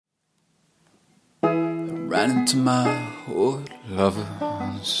ran into my old lover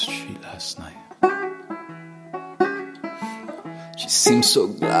on the street last night. She seemed so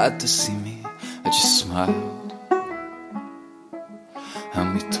glad to see me, I just smiled.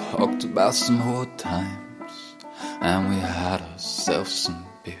 And we talked about some old times, and we had ourselves some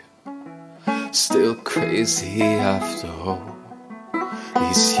beer. Still crazy after all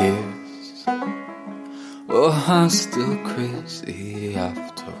these years. Oh, I'm still crazy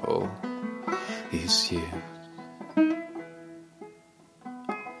after all these years.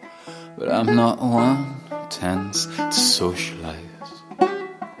 But I'm not one who tends to socialize.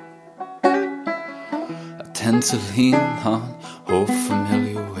 I tend to lean on old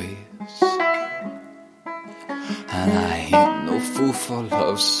familiar ways, and I ain't no fool for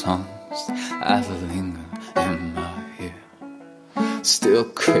love songs that linger in my ear. Still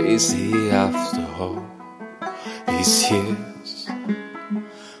crazy after all these years.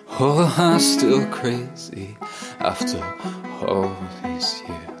 Oh, I'm still crazy after all these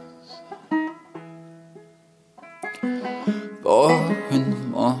years. 4 in the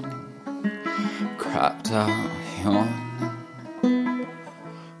morning, crapped out yawning,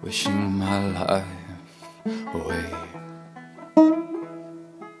 wishing my life away.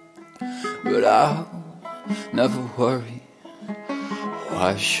 But I'll never worry,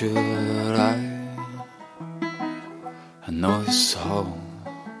 why should I? I know it's all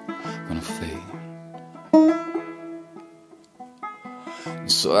gonna fade.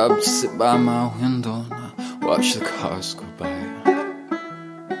 And so I would sit by my window and I watch the cars go by.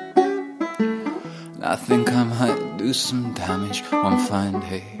 And I think I might do some damage one fine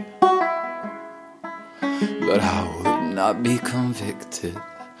day, but I would not be convicted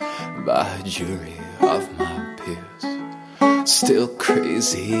by a jury of my peers. Still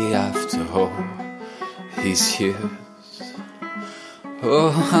crazy after all these years.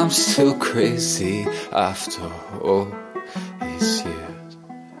 Oh, I'm still crazy after all these years.